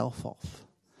yourself off.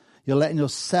 You're letting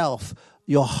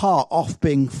your heart off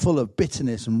being full of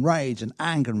bitterness and rage and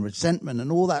anger and resentment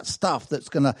and all that stuff that's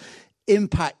going to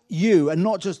impact you, and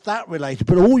not just that relationship,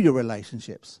 but all your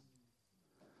relationships.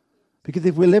 Because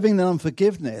if we're living in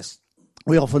unforgiveness,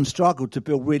 we often struggle to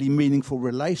build really meaningful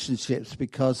relationships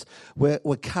because we're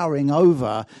carrying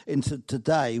over into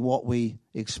today what we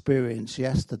experienced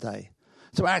yesterday.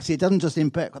 So actually, it doesn't just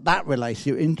impact that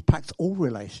relationship, it impacts all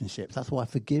relationships. That's why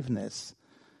forgiveness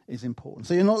is important.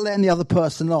 So you're not letting the other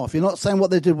person off. You're not saying what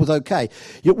they did was okay.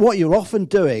 What you're often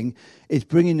doing is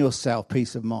bringing yourself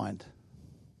peace of mind.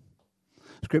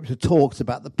 Scripture talks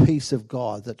about the peace of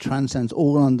God that transcends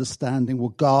all understanding will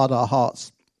guard our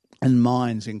hearts and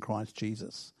minds in Christ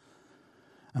Jesus.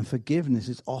 And forgiveness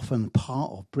is often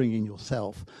part of bringing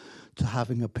yourself to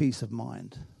having a peace of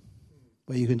mind,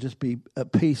 where you can just be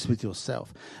at peace with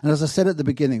yourself. And as I said at the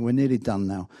beginning, we're nearly done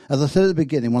now. As I said at the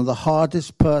beginning, one of the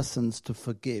hardest persons to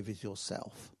forgive is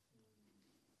yourself.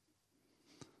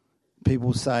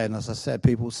 People say, and as I said,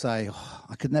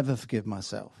 I could never forgive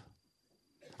myself.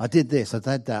 I did this, I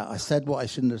did that, I said what I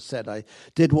shouldn't have said, I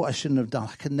did what I shouldn't have done.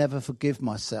 I can never forgive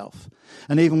myself.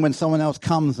 And even when someone else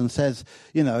comes and says,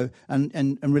 you know,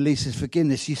 and releases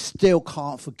forgiveness, you still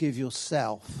can't forgive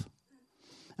yourself.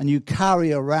 And you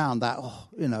carry around that,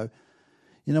 you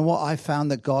know what, I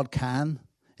found that God can.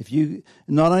 If you,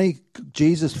 not only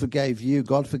Jesus forgave you,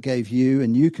 God forgave you,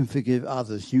 and you can forgive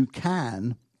others, you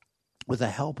can, with the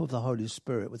help of the Holy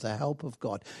Spirit, with the help of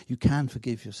God, you can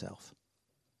forgive yourself.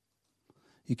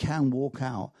 You can walk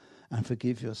out and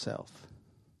forgive yourself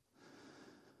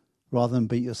rather than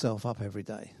beat yourself up every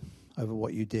day over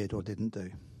what you did or didn't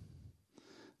do.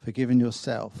 Forgiving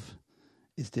yourself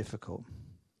is difficult.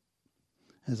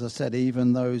 As I said,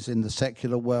 even those in the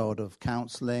secular world of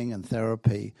counseling and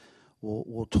therapy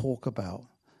will talk about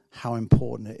how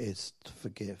important it is to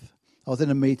forgive. I was in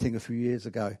a meeting a few years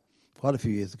ago, quite a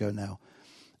few years ago now,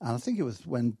 and I think it was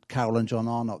when Carol and John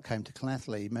Arnott came to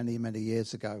Connethley many, many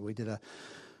years ago. We did a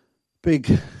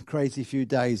big, crazy few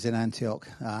days in Antioch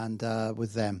and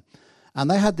with them. And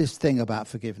they had this thing about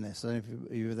forgiveness. I don't know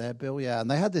if you were there, Bill. Yeah,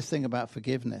 and they had this thing about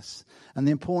forgiveness and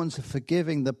the importance of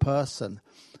forgiving the person,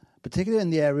 particularly in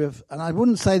the area of, and I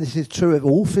wouldn't say this is true of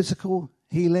all physical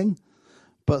healing,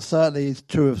 but certainly it's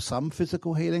true of some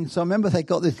physical healing. So I remember they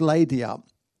got this lady up,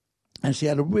 and she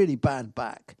had a really bad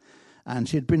back, and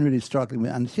she'd been really struggling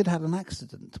with, and she'd had an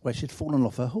accident where she'd fallen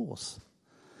off her horse,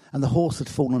 and the horse had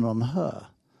fallen on her.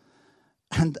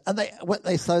 And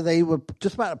they were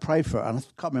just about to pray for her, and I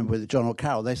can't remember whether John or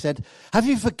Carol. They said, "Have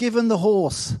you forgiven the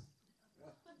horse?"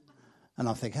 And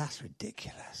I think that's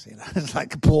ridiculous, you know. It's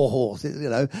like a poor horse, you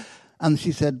know. And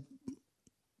she said,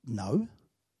 "No."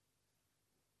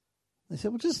 They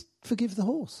said, "Well, just forgive the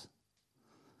horse."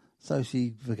 So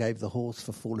she forgave the horse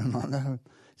for falling on her.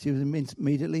 She was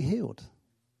immediately healed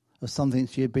of something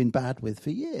she had been bad with for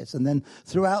years. And then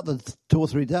throughout the 2 or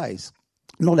 3 days,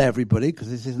 not everybody, because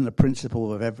this isn't a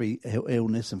principle of every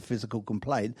illness and physical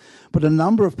complaint, but a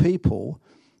number of people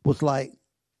was like,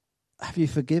 "Have you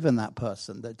forgiven that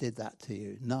person that did that to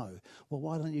you?" "No." "Well,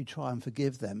 why don't you try and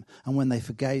forgive them?" And when they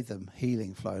forgave them,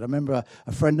 healing flowed. I remember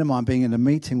a friend of mine being in a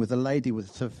meeting with a lady with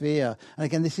severe, and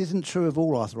again, this isn't true of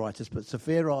all arthritis, but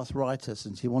severe arthritis,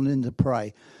 and she wanted him to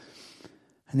pray.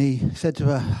 And he said to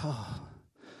her,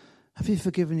 "Have you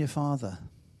forgiven your father?"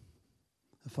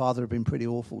 Her father had been pretty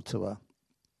awful to her,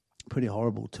 pretty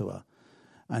horrible to her.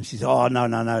 And she said, "Oh, no,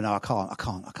 I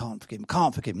can't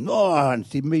forgive him. Oh," and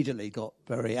she immediately got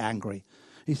very angry.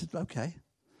 He said, "Okay,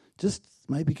 just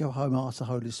maybe go home, ask the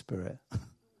Holy Spirit."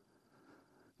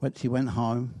 She went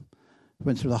home,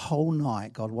 went through the whole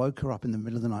night. God woke her up in the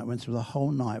middle of the night, went through the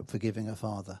whole night forgiving her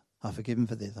father. "I forgive him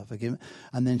for this, I forgive him."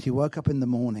 And then she woke up in the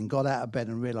morning, got out of bed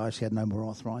and realized she had no more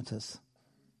arthritis.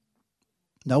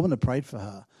 No one had prayed for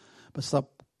her. But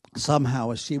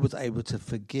somehow as she was able to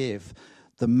forgive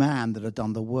the man that had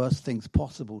done the worst things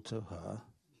possible to her,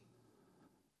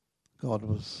 God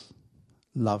was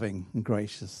loving and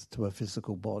gracious to her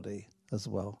physical body as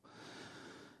well.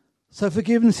 So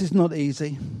forgiveness is not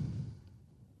easy.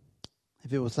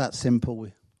 If it was that simple,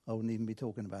 I wouldn't even be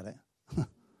talking about it.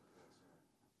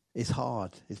 It's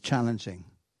hard, it's challenging,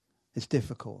 it's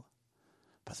difficult.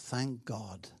 But thank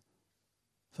God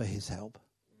for his help.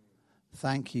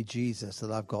 Thank you, Jesus,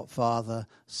 that I've got Father,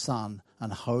 Son,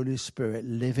 and Holy Spirit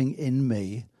living in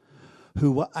me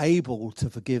who were able to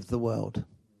forgive the world.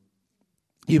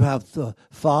 You have the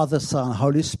Father, Son,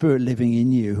 Holy Spirit living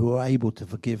in you who are able to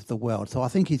forgive the world. So I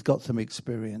think he's got some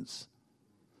experience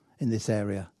in this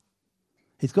area.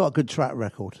 He's got a good track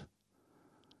record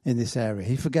in this area.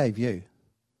 He forgave you.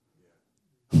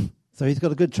 So he's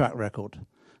got a good track record.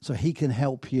 So he can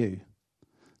help you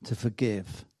to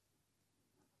forgive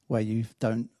where you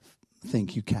don't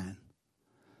think you can.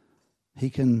 He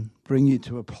can bring you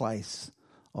to a place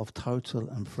of total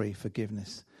and free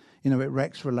forgiveness. You know, it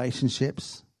wrecks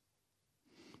relationships,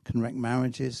 can wreck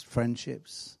marriages,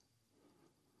 friendships.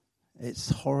 It's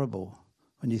horrible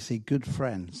when you see good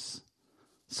friends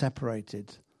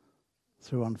separated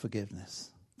through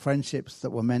unforgiveness. Friendships that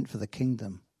were meant for the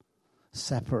kingdom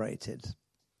separated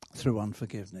through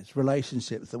unforgiveness.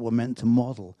 Relationships that were meant to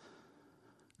model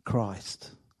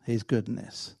Christ, his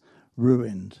goodness,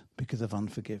 ruined because of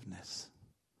unforgiveness.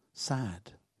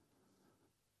 Sad.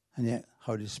 And yet,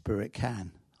 Holy Spirit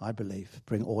can, I believe,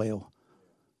 bring oil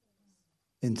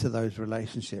into those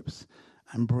relationships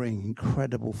and bring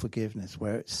incredible forgiveness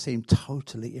where it seemed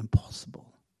totally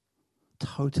impossible.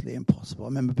 Totally impossible. I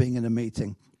remember being in a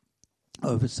meeting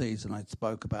overseas and I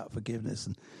spoke about forgiveness,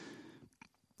 and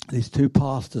these two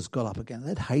pastors got up again.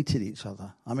 They'd hated each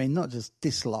other. I mean, not just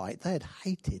disliked, they had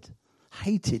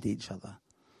hated each other.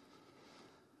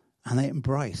 And they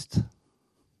embraced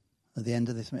at the end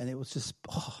of this meeting. It was just,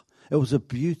 it was a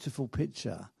beautiful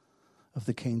picture of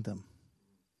the kingdom,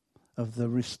 of the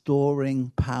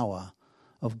restoring power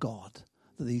of God.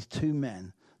 That these two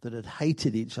men that had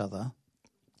hated each other,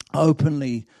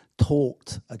 openly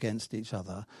talked against each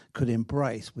other, could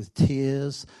embrace with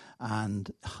tears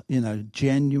and,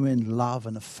 genuine love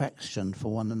and affection for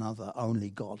one another. Only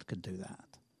God could do that.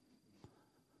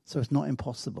 So it's not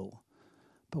impossible,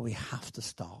 but we have to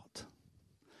start.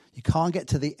 You can't get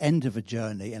to the end of a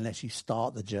journey unless you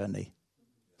start the journey.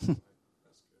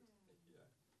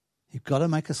 You've got to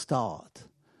make a start.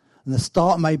 And the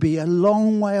start may be a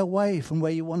long way away from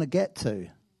where you want to get to,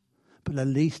 but at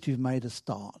least you've made a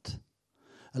start.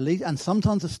 At least, and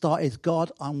sometimes the start is,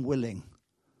 God, I'm willing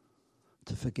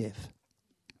to forgive.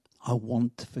 I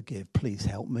want to forgive. Please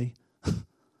help me.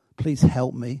 Please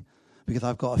help me, because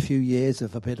I've got a few years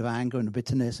of a bit of anger and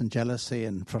bitterness and jealousy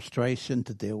and frustration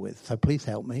to deal with. So please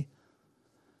help me.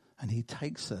 And he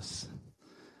takes us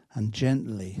and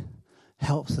gently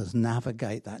helps us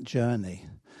navigate that journey.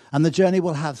 And the journey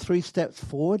will have 3 steps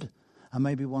forward and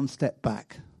maybe 1 step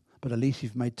back. But at least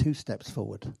you've made 2 steps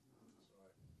forward.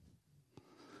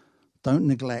 Don't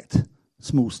neglect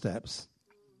small steps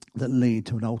that lead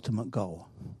to an ultimate goal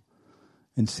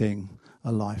in seeing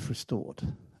a life restored,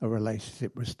 a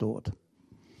relationship restored.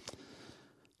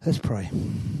 Let's pray.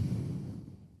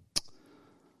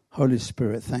 Holy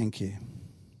Spirit, thank you.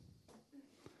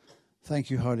 Thank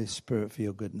you, Holy Spirit, for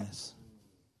your goodness.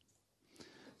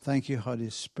 Thank you, Holy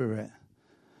Spirit,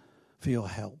 for your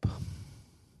help.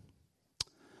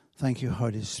 Thank you,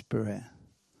 Holy Spirit.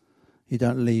 You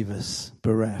don't leave us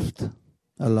bereft,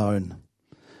 alone.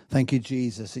 Thank you,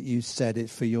 Jesus, that you said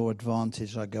it's for your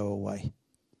advantage I go away,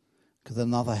 because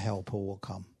another helper will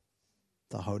come,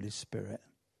 the Holy Spirit,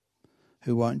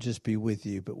 who won't just be with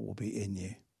you, but will be in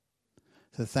you.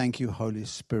 So thank you, Holy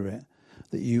Spirit,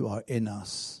 that you are in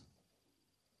us,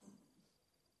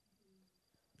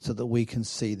 so that we can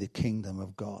see the kingdom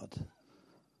of God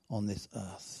on this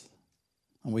earth.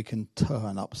 And we can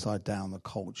turn upside down the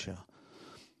culture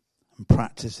and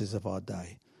practices of our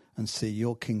day and see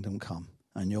your kingdom come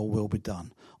and your will be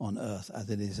done on earth as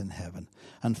it is in heaven.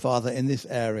 And Father, in this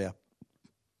area,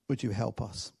 would you help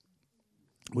us?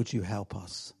 Would you help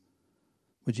us?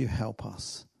 Would you help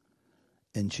us?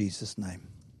 In Jesus' name.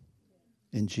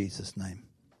 In Jesus' name.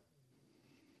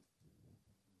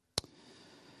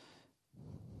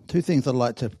 2 things I'd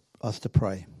like us to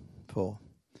pray for.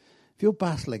 If you're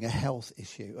battling a health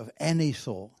issue of any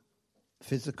sort,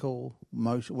 physical,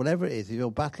 emotional, whatever it is, if you're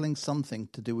battling something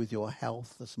to do with your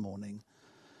health this morning,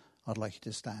 I'd like you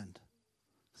to stand.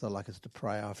 Because I'd like us to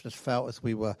pray. I've just felt as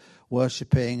we were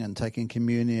worshipping and taking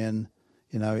communion,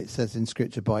 it says in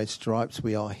Scripture, by his stripes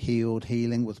we are healed.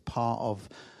 Healing was part of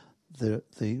the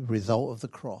result of the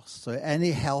cross. So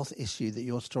any health issue that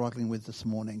you're struggling with this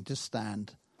morning, just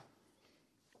stand.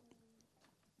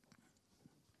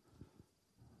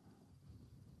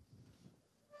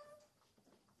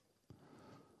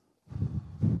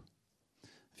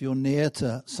 If you're near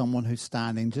to someone who's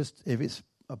standing, just if it's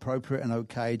appropriate and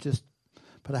okay, just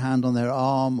put a hand on their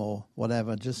arm or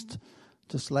whatever. Just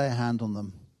lay a hand on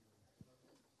them.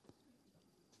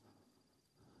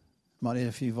 Might need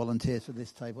a few volunteers for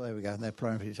this table. There we go. They're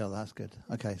praying for each other. That's good.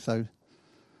 Okay, so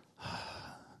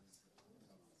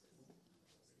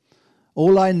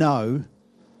all I know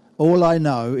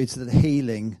is that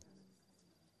healing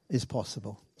is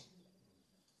possible.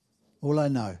 All I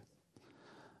know.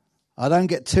 I don't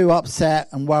get too upset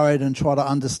and worried and try to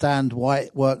understand why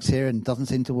it works here and doesn't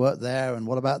seem to work there and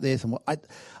what about this and what.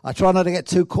 I try not to get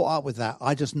too caught up with that.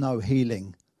 I just know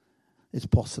healing is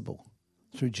possible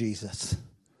through Jesus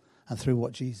and through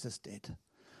what Jesus did.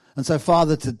 And so,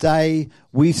 Father, today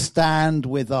we stand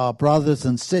with our brothers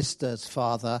and sisters,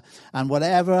 Father, and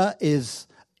whatever is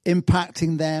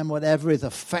impacting them, whatever is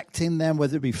affecting them,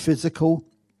 whether it be physical,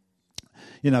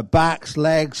 backs,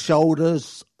 legs,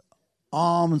 shoulders,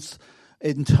 arms,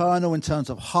 internal in terms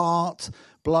of heart,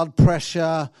 blood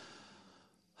pressure,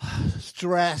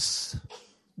 stress,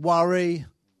 worry,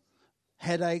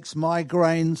 headaches,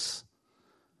 migraines,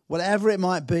 whatever it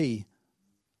might be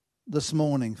this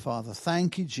morning, Father.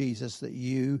 Thank you, Jesus, that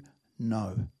you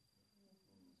know.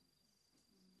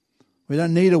 We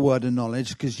don't need a word of knowledge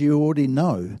because you already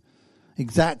know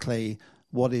exactly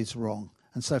what is wrong.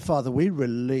 And so, Father, we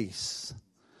release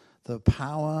the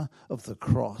power of the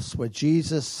cross, where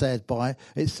Jesus said, by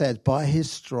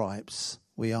his stripes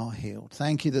we are healed.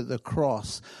 Thank you that the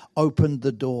cross opened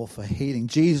the door for healing.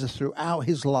 Jesus, throughout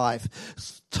his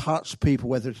life, touched people,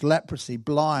 whether it's leprosy,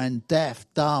 blind,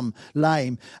 deaf, dumb,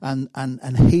 lame,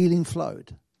 and healing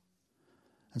flowed.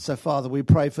 And so, Father, we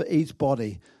pray for each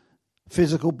body,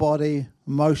 physical body,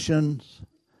 emotions,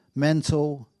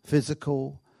 mental,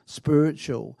 physical,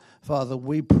 spiritual. Father,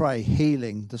 we pray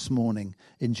healing this morning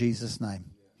in Jesus'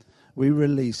 name. We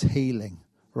release healing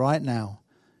right now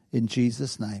in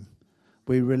Jesus' name.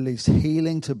 We release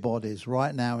healing to bodies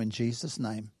right now in Jesus'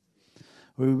 name.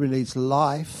 We release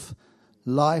life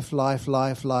through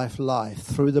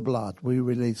the blood. We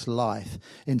release life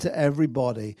into every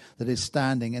body that is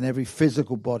standing and every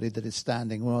physical body that is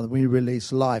standing. Well, we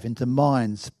release life into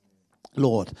minds,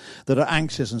 Lord, that are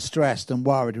anxious and stressed and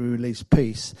worried. We release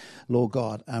peace, Lord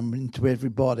God, and into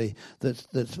everybody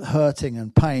that's hurting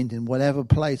and pained in whatever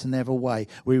place and every way.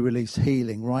 We release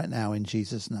healing right now in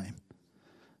Jesus' name.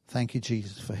 Thank you,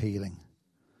 Jesus, for healing,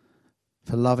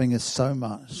 for loving us so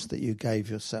much that you gave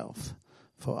yourself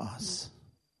for us.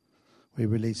 We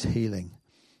release healing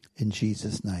in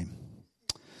Jesus' name.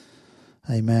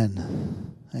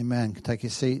 Amen. Amen. Take your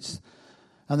seats.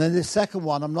 And then this second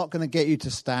one, I'm not going to get you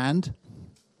to stand,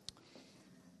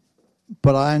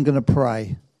 but I am going to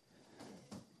pray.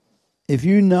 If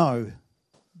you know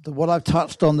that what I've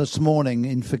touched on this morning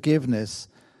in forgiveness,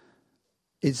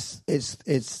 it's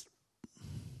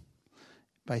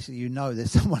basically,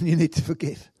 there's someone you need to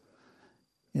forgive.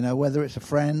 Whether it's a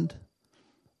friend.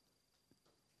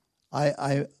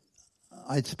 I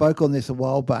spoke on this a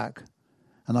while back,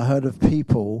 and I heard of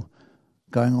people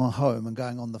going on home and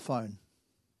going on the phone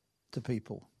to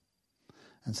people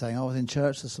and saying, I was in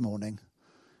church this morning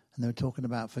and they were talking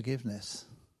about forgiveness.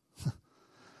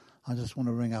 I just want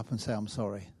to ring up and say, I'm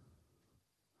sorry.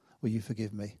 Will you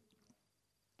forgive me?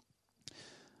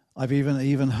 I've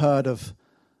even heard of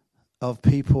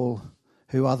people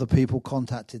who other people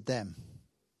contacted them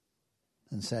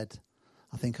and said,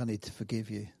 I think I need to forgive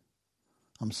you.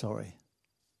 I'm sorry.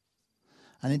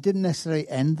 And it didn't necessarily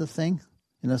end the thing.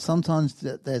 Sometimes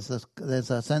there's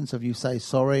a sense of you say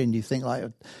sorry and you think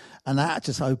and that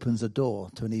just opens a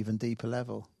door to an even deeper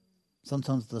level.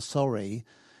 Sometimes the sorry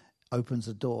opens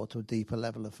a door to a deeper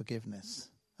level of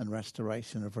forgiveness and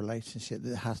restoration of relationship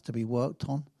that has to be worked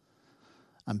on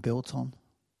and built on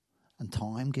and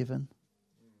time given.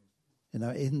 It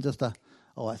isn't just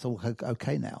it's all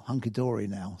okay now, hunky-dory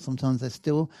now. Sometimes there's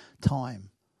still time.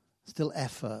 Still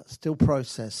effort, still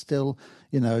process, still,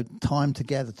 time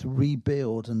together to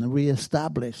rebuild and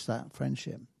reestablish that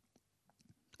friendship.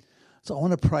 So I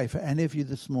want to pray for any of you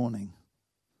this morning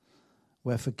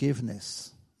where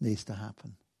forgiveness needs to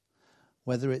happen.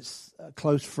 Whether it's a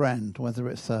close friend, whether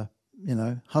it's a,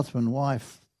 husband,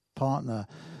 wife, partner,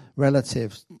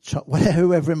 relatives,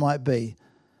 whoever it might be.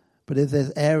 But if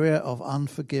there's area of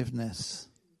unforgiveness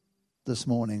this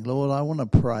morning, Lord, I want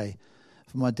to pray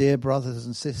for my dear brothers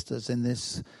and sisters in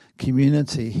this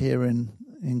community here in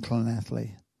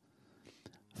Llanelli.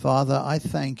 Father, I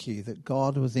thank you that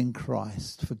God was in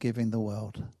Christ forgiving the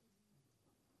world.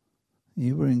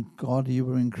 You were in God, you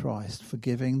were in Christ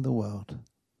forgiving the world.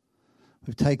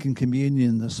 We've taken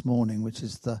communion this morning, which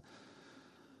is the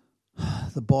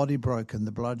body broken,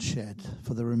 the blood shed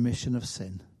for the remission of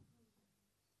sin.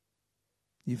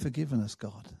 You've forgiven us,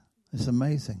 God. It's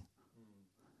amazing.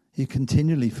 You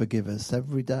continually forgive us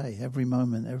every day, every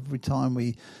moment, every time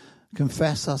we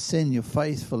confess our sin. You're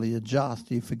faithful, you're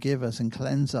just, you forgive us and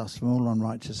cleanse us from all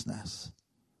unrighteousness.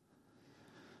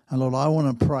 And Lord, I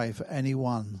want to pray for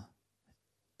anyone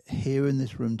here in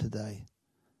this room today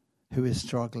who is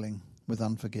struggling with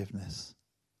unforgiveness.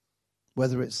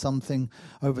 Whether it's something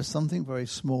very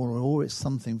small or it's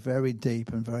something very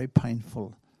deep and very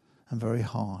painful and very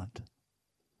hard.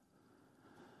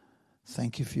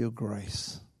 Thank you for your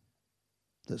grace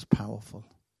that's powerful.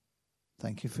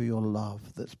 Thank you for your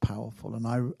love that's powerful.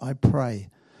 And I pray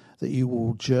that you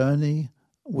will journey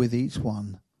with each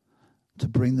one to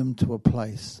bring them to a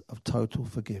place of total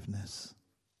forgiveness.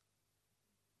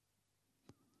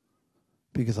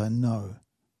 Because I know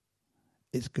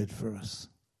it's good for us.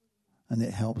 And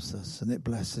it helps us, and it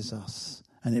blesses us,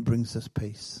 and it brings us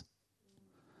peace.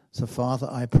 So, Father,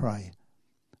 I pray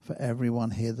for everyone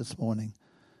here this morning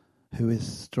who is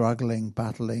struggling,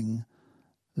 battling,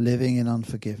 living in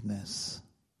unforgiveness.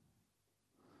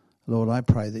 Lord, I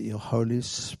pray that your Holy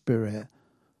Spirit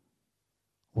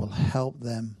will help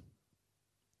them,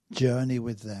 journey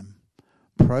with them,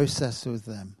 process with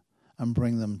them, and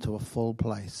bring them to a full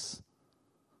place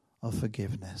of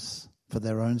forgiveness for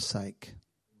their own sake,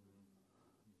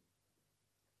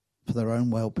 for their own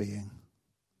well-being,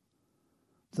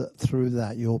 that through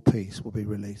that your peace will be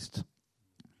released.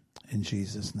 In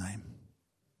Jesus' name.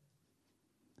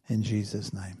 In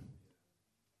Jesus' name.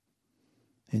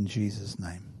 In Jesus'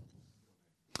 name.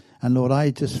 And Lord, I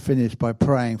just finished by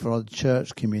praying for our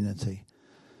church community.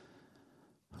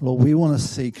 Lord, we want to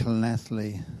see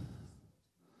Llanelli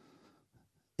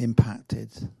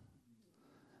impacted.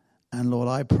 And Lord,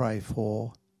 I pray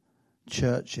for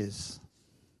churches,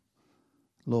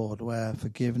 Lord, where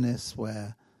forgiveness,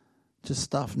 where just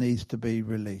stuff needs to be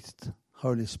released.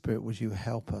 Holy Spirit, would you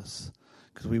help us?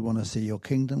 Because we want to see your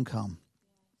kingdom come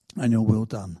and your will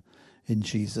done. In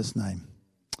Jesus' name.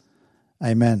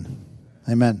 Amen.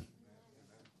 Amen.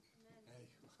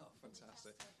 Oh,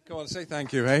 fantastic. Come on, say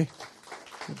thank you, hey?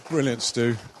 Brilliant,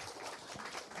 Stu.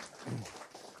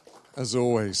 As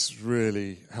always,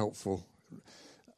 really helpful.